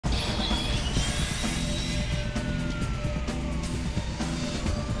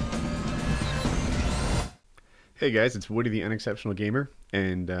Hey guys, it's Woody the Unexceptional Gamer,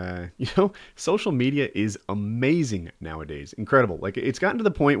 and social media is amazing nowadays. Incredible. Like it's gotten to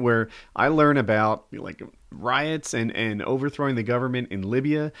the point where I learn about like riots and overthrowing the government in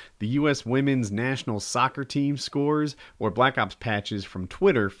Libya, the U.S. women's national soccer team scores, or Black Ops patches from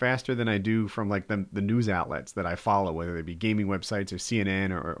Twitter faster than I do from like the news outlets that I follow, whether they be gaming websites or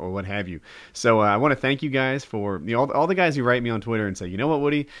CNN or what have you. So I want to thank you guys for all the guys who write me on Twitter and say, you know what,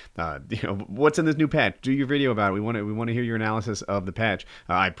 Woody, what's in this new patch? Do your video about it. We want to hear your analysis of the patch.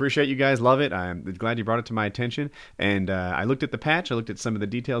 I appreciate you guys. Love it. I'm glad you brought it to my attention. And I looked at the patch. I looked at some of the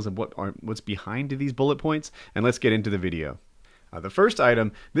details of what's behind these bullet points. And let's get into the video. The first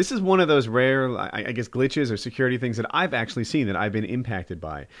item, this is one of those rare, I guess, glitches or security things that I've actually seen that I've been impacted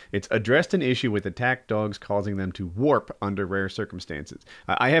by. It's addressed an issue with attack dogs causing them to warp under rare circumstances.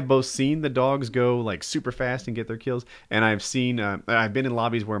 I have both seen the dogs go like super fast and get their kills, and I've been in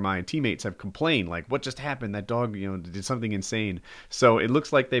lobbies where my teammates have complained, like, what just happened? That dog, did something insane. So it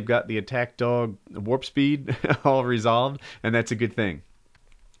looks like they've got the attack dog warp speed all resolved, and that's a good thing.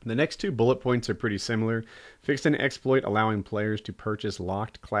 The next two bullet points are pretty similar. Fixed an exploit allowing players to purchase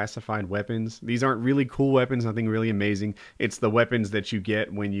locked classified weapons. These aren't really cool weapons, nothing really amazing. It's the weapons that you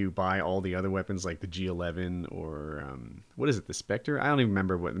get when you buy all the other weapons like the G11 or, what is it, the Spectre? I don't even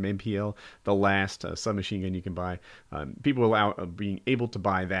remember what, the MPL, the last submachine gun you can buy. People being able to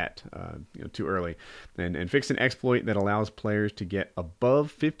buy that too early. And fixed an exploit that allows players to get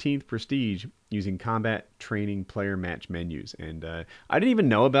above 15th prestige using combat training player match menus. And I didn't even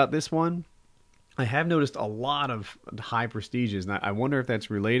know about this one. I have noticed a lot of high prestiges, and I wonder if that's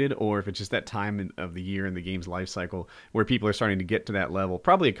related or if it's just that time of the year in the game's life cycle where people are starting to get to that level.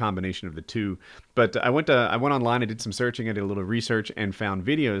 Probably a combination of the two. But I went online, I did some searching, I did a little research, and found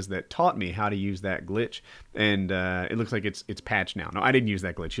videos that taught me how to use that glitch. And it looks like it's patched now. No, I didn't use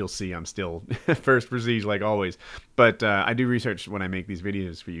that glitch. You'll see I'm still first prestige like always. But I do research when I make these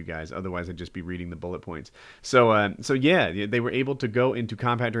videos for you guys. Otherwise, I'd just be reading the bullet points. So yeah, they were able to go into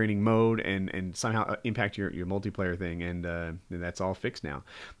combat training mode and somehow impact your multiplayer thing, and that's all fixed now.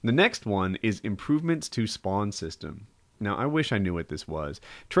 The next one is improvements to spawn system. Now, I wish I knew what this was.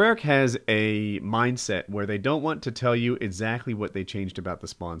 Treyarch has a mindset where they don't want to tell you exactly what they changed about the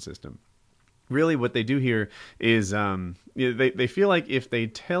spawn system. Really, what they do here is they feel like if they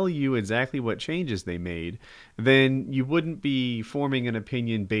tell you exactly what changes they made, then you wouldn't be forming an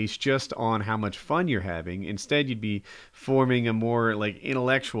opinion based just on how much fun you're having. Instead, you'd be forming a more like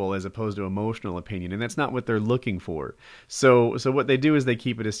intellectual as opposed to emotional opinion, and that's not what they're looking for. So what they do is they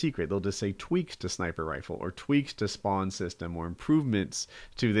keep it a secret. They'll just say tweaks to sniper rifle or tweaks to spawn system or improvements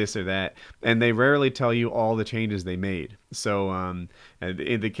to this or that, and they rarely tell you all the changes they made. So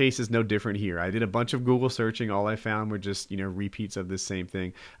the case is no different here. I did a bunch of Google searching. All I found were just repeats of this same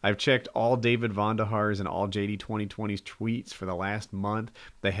thing. I've checked all David Vonderhaar's and all JD 2020's tweets for the last month.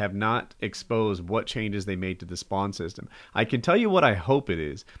 They have not exposed what changes they made to the spawn system. I can tell you what I hope it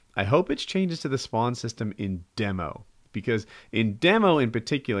is. I hope it's changes to the spawn system in demo. Because in demo in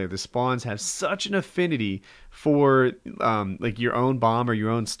particular, the spawns have such an affinity for like your own bomb or your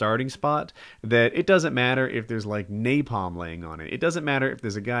own starting spot that it doesn't matter if there's like napalm laying on it. It doesn't matter if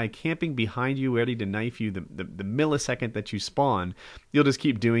there's a guy camping behind you ready to knife you the millisecond that you spawn. You'll just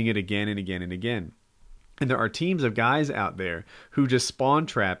keep doing it again and again and again. And there are teams of guys out there who just spawn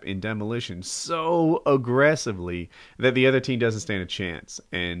trap in demolition so aggressively that the other team doesn't stand a chance.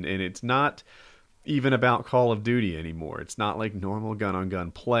 And it's not even about Call of Duty anymore. It's not like normal gun-on-gun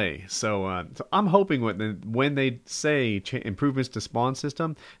play. So I'm hoping when they say improvements to spawn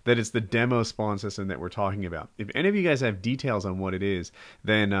system, that it's the demo spawn system that we're talking about. If any of you guys have details on what it is,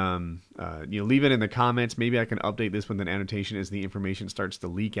 then leave it in the comments. Maybe I can update this with an annotation as the information starts to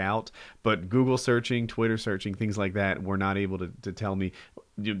leak out. But Google searching, Twitter searching, things like that, were not able to tell me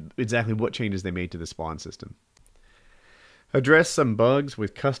exactly what changes they made to the spawn system. Address some bugs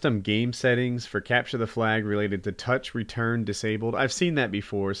with custom game settings for capture the flag related to touch return disabled. I've seen that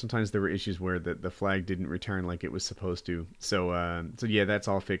before. Sometimes there were issues where the flag didn't return like it was supposed to. So yeah, that's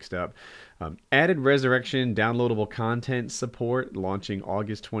all fixed up. Added resurrection downloadable content support launching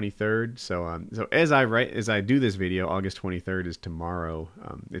August 23rd. So as I do this video, August 23rd is tomorrow.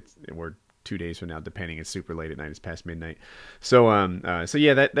 We're 2 days from now, depending. It's super late at night. It's past midnight. So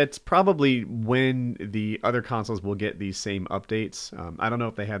yeah, that's probably when the other consoles will get these same updates. I don't know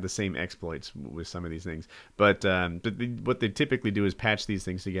if they have the same exploits with some of these things, but what they typically do is patch these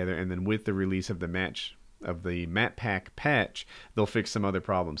things together, and then with the release of the match the map pack patch, they'll fix some other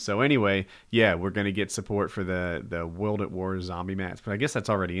problems. So anyway, yeah, we're gonna get support for the World at War zombie maps, but I guess that's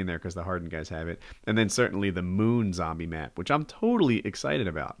already in there because the hardened guys have it. And then certainly the Moon zombie map, which I'm totally excited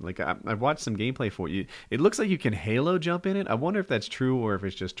about. Like I've watched some gameplay for you. It looks like you can Halo jump in it. I wonder if that's true or if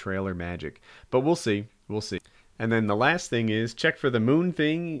it's just trailer magic. But we'll see. We'll see. And then the last thing is check for the Moon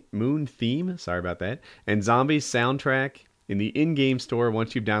theme, sorry about that, and Zombies soundtrack in the in-game store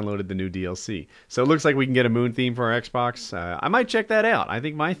once you've downloaded the new DLC. So it looks like we can get a Moon theme for our Xbox. I might check that out. I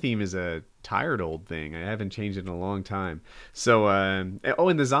think my theme is a tired old thing. I haven't changed it in a long time. So, oh,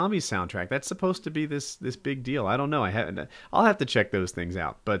 and the Zombies soundtrack, that's supposed to be this big deal. I don't know. I'll have to check those things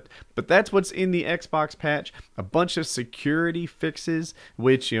out. But that's what's in the Xbox patch. A bunch of security fixes,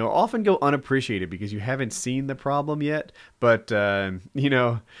 which, often go unappreciated because you haven't seen the problem yet. But, those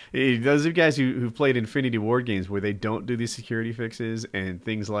of you guys who've played Infinity Ward games where they don't do these security fixes and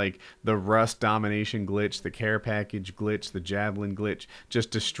things like the Rust Domination glitch, the Care Package glitch, the Javelin glitch, just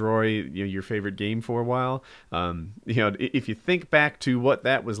destroy, your favorite game for a while. If you think back to what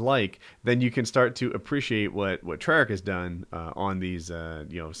that was like, then you can start to appreciate what Treyarch has done on these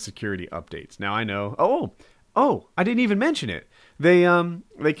security updates. Now I know. Oh, I didn't even mention it. They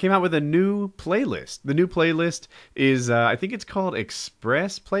came out with a new playlist. The new playlist is I think it's called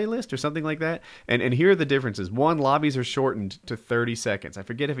Express Playlist or something like that. And here are the differences. One, lobbies are shortened to 30 seconds. I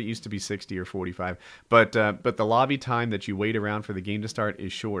forget if it used to be 60 or 45, but the lobby time that you wait around for the game to start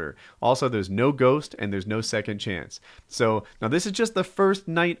is shorter. Also, there's no ghost and there's no second chance. So now this is just the first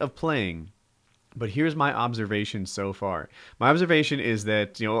night of playing. But here's my observation so far. My observation is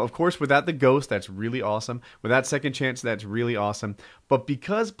that, of course, without the ghost, that's really awesome. Without second chance, that's really awesome. But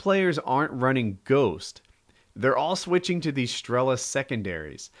because players aren't running ghost, they're all switching to these Strela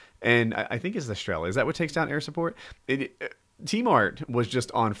secondaries. And I think it's the Strela. Is that what takes down air support? Team Art was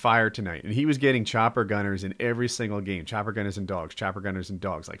just on fire tonight, and he was getting chopper gunners in every single game. Chopper gunners and dogs,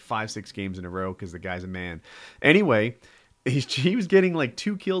 like 5-6 games in a row because the guy's a man. Anyway, he was getting like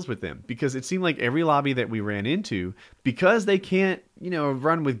 2 kills with them because it seemed like every lobby that we ran into, because they can't,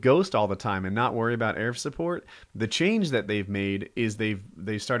 run with Ghost all the time and not worry about air support, the change that they've made is they've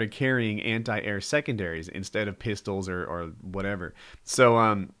started carrying anti-air secondaries instead of pistols or whatever.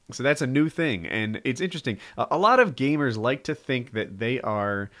 So that's a new thing, and it's interesting. A lot of gamers like to think that they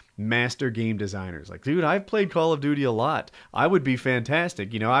are master game designers. Like, dude, I've played Call of Duty a lot. I would be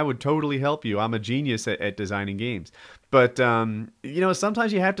fantastic. I would totally help you. I'm a genius at designing games. But,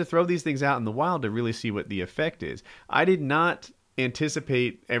 sometimes you have to throw these things out in the wild to really see what the effect is. I did not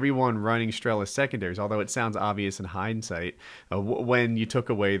anticipate everyone running Strela secondaries, although it sounds obvious in hindsight, when you took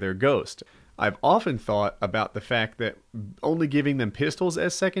away their ghost. I've often thought about the fact that only giving them pistols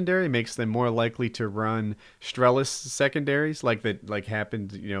as secondary makes them more likely to run Strela secondaries, like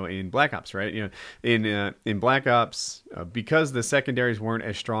happened, in Black Ops, right? In Black Ops, because the secondaries weren't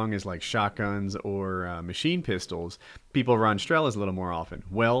as strong as like shotguns or machine pistols, people run Strelas a little more often.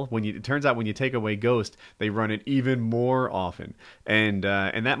 Well, it turns out when you take away Ghost, they run it even more often, and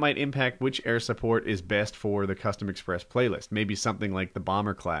that might impact which air support is best for the Custom Express playlist. Maybe something like the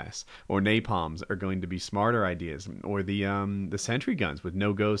Bomber class or Napalms are going to be smarter ideas, or the Sentry guns with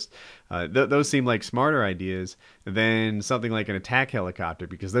no Ghost. Those seem like smarter ideas than something like an attack helicopter,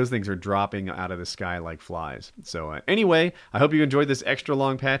 because those things are dropping out of the sky like flies. So anyway, I hope you enjoyed this extra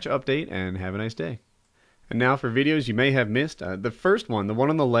long patch update, and have a nice day. And now for videos you may have missed. The first one, the one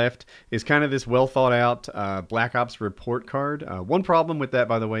on the left, is kind of this well thought out Black Ops report card. One problem with that,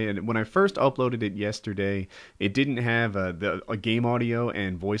 by the way, and when I first uploaded it yesterday, it didn't have the game audio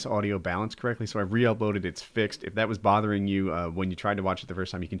and voice audio balanced correctly, so I've re-uploaded. It's fixed. If that was bothering you when you tried to watch it the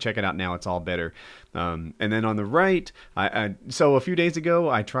first time, you can check it out now. It's all better. And then on the right, so a few days ago,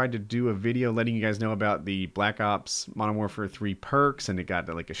 I tried to do a video letting you guys know about the Black Ops Modern Warfare 3 perks, and it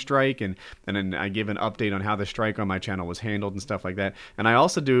got like a strike, and then I give an update on how the strike on my channel was handled and stuff like that. And I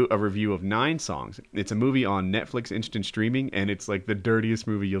also do a review of 9 Songs. It's a movie on Netflix Instant Streaming, and it's like the dirtiest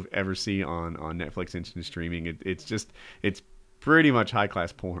movie you'll ever see on Netflix Instant Streaming. It's pretty much high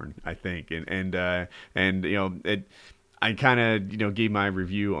class porn, I think. I kind of gave my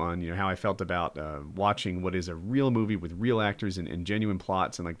review on how I felt about watching what is a real movie with real actors and genuine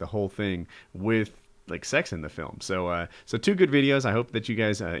plots and like the whole thing with like sex in the film. So 2 good videos. I hope that you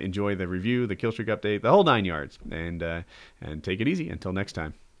guys enjoy the review, the kill streak update, the whole 9 yards, and take it easy until next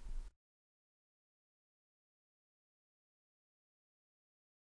time.